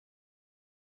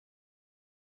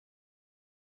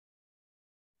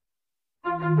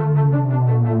Hi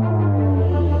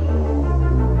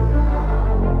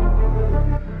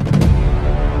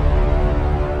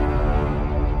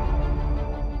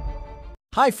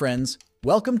friends,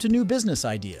 welcome to New Business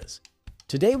Ideas.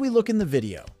 Today we look in the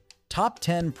video, Top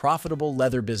 10 Profitable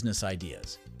Leather Business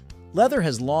Ideas. Leather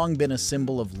has long been a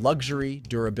symbol of luxury,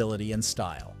 durability, and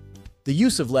style. The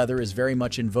use of leather is very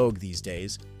much in vogue these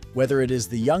days, whether it is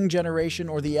the young generation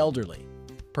or the elderly.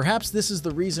 Perhaps this is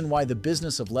the reason why the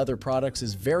business of leather products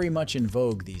is very much in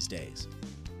vogue these days.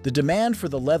 The demand for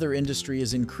the leather industry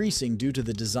is increasing due to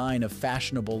the design of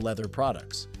fashionable leather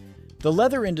products. The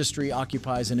leather industry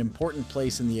occupies an important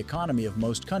place in the economy of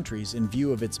most countries in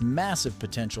view of its massive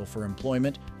potential for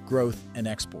employment, growth, and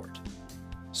export.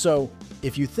 So,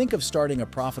 if you think of starting a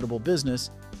profitable business,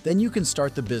 then you can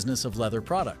start the business of leather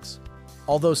products.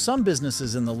 Although some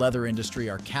businesses in the leather industry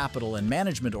are capital and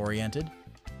management-oriented,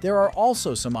 there are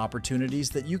also some opportunities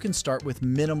that you can start with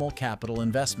minimal capital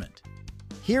investment.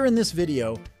 Here in this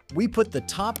video, we put the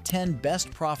top 10 best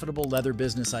profitable leather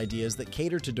business ideas that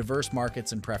cater to diverse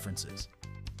markets and preferences.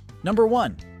 Number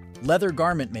 1. Leather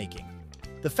garment making.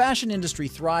 The fashion industry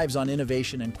thrives on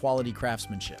innovation and quality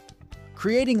craftsmanship.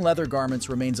 Creating leather garments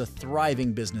remains a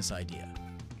thriving business idea.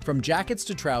 From jackets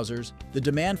to trousers, the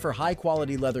demand for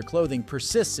high-quality leather clothing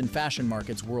persists in fashion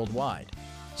markets worldwide.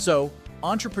 So,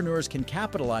 entrepreneurs can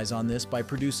capitalize on this by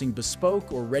producing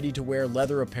bespoke or ready-to-wear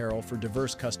leather apparel for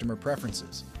diverse customer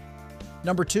preferences.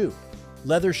 Number 2.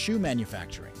 Leather shoe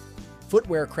manufacturing.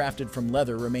 Footwear crafted from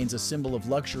leather remains a symbol of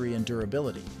luxury and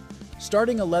durability.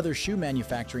 Starting a leather shoe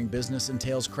manufacturing business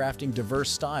entails crafting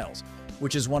diverse styles,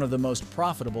 which is one of the most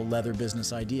profitable leather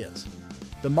business ideas.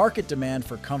 The market demand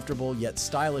for comfortable yet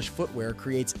stylish footwear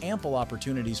creates ample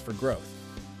opportunities for growth.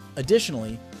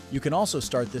 Additionally, you can also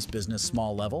start this business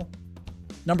small level.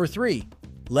 Number 3.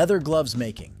 Leather gloves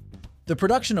making. The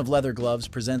production of leather gloves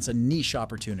presents a niche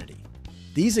opportunity.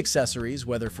 These accessories,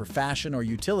 whether for fashion or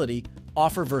utility,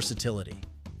 offer versatility.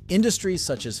 Industries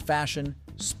such as fashion,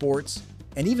 sports,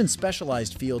 and even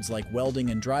specialized fields like welding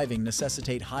and driving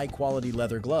necessitate high-quality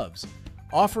leather gloves,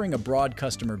 offering a broad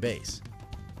customer base.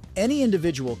 Any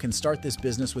individual can start this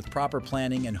business with proper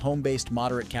planning and home-based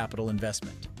moderate capital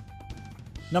investment.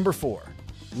 Number 4.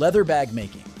 Leather bag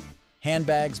making.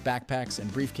 Handbags, backpacks,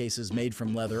 and briefcases made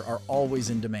from leather are always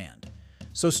in demand.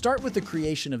 So start with the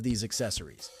creation of these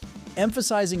accessories.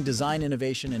 Emphasizing design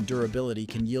innovation and durability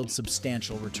can yield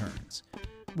substantial returns.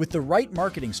 With the right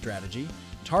marketing strategy,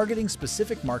 targeting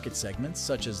specific market segments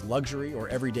such as luxury or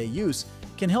everyday use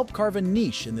can help carve a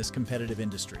niche in this competitive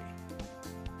industry.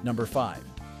 Number 5.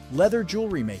 Leather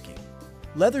jewelry making.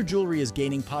 Leather jewelry is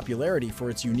gaining popularity for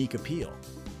its unique appeal.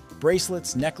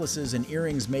 Bracelets, necklaces, and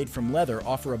earrings made from leather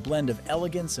offer a blend of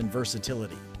elegance and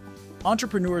versatility.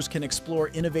 Entrepreneurs can explore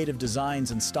innovative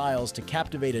designs and styles to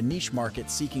captivate a niche market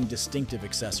seeking distinctive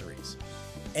accessories.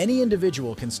 Any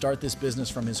individual can start this business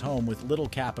from his home with little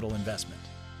capital investment.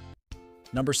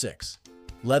 Number 6.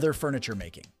 Leather furniture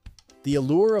making. The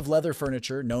allure of leather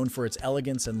furniture, known for its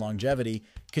elegance and longevity,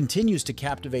 continues to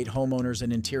captivate homeowners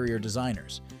and interior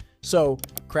designers. So,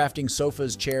 crafting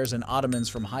sofas, chairs, and ottomans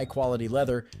from high-quality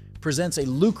leather presents a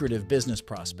lucrative business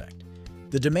prospect.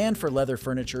 The demand for leather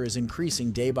furniture is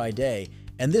increasing day by day,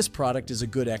 and this product is a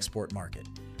good export market.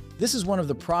 This is one of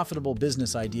the profitable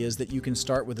business ideas that you can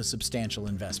start with a substantial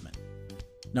investment.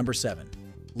 Number 7.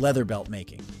 Leather belt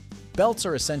making. Belts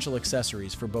are essential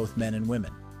accessories for both men and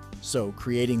women. So,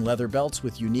 creating leather belts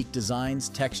with unique designs,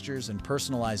 textures, and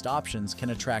personalized options can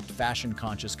attract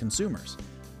fashion-conscious consumers.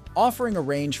 Offering a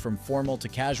range from formal to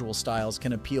casual styles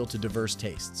can appeal to diverse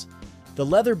tastes. The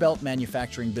leather belt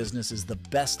manufacturing business is the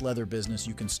best leather business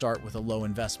you can start with a low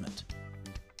investment.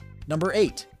 Number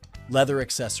 8. Leather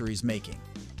accessories making.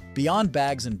 Beyond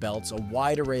bags and belts, a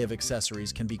wide array of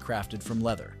accessories can be crafted from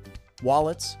leather.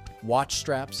 Wallets, watch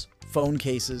straps, phone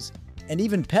cases, and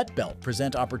even pet belt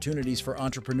present opportunities for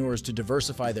entrepreneurs to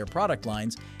diversify their product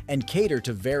lines and cater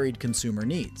to varied consumer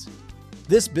needs.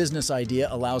 This business idea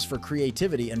allows for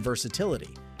creativity and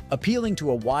versatility, appealing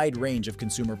to a wide range of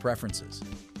consumer preferences.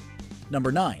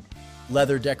 Number 9.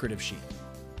 Leather decorative sheet.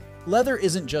 Leather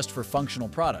isn't just for functional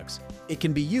products, it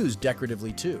can be used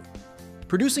decoratively too.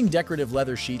 Producing decorative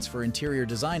leather sheets for interior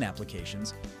design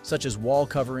applications, such as wall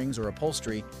coverings or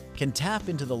upholstery, can tap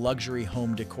into the luxury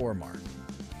home decor market.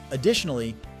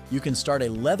 Additionally, you can start a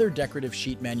leather decorative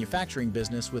sheet manufacturing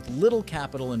business with little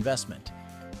capital investment.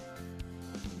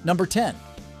 Number 10.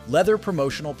 Leather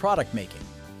promotional product making.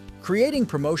 Creating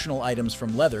promotional items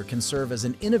from leather can serve as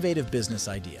an innovative business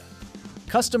idea.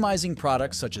 Customizing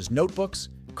products such as notebooks,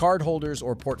 card holders,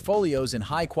 or portfolios in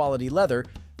high-quality leather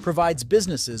provides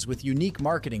businesses with unique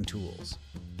marketing tools.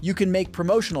 You can make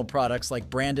promotional products like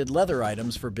branded leather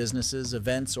items for businesses,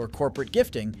 events, or corporate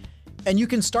gifting, and you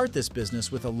can start this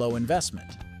business with a low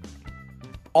investment.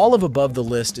 All of above the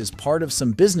list is part of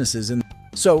some businesses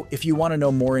So if you want to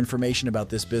know more information about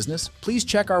this business, please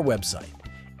check our website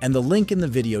and the link in the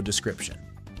video description.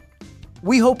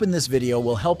 We hope in this video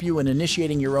will help you in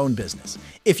initiating your own business.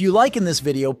 If you like in this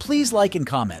video, please like and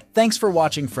comment. Thanks for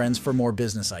watching, friends. For more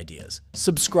business ideas,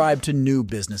 subscribe to New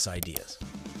Business Ideas.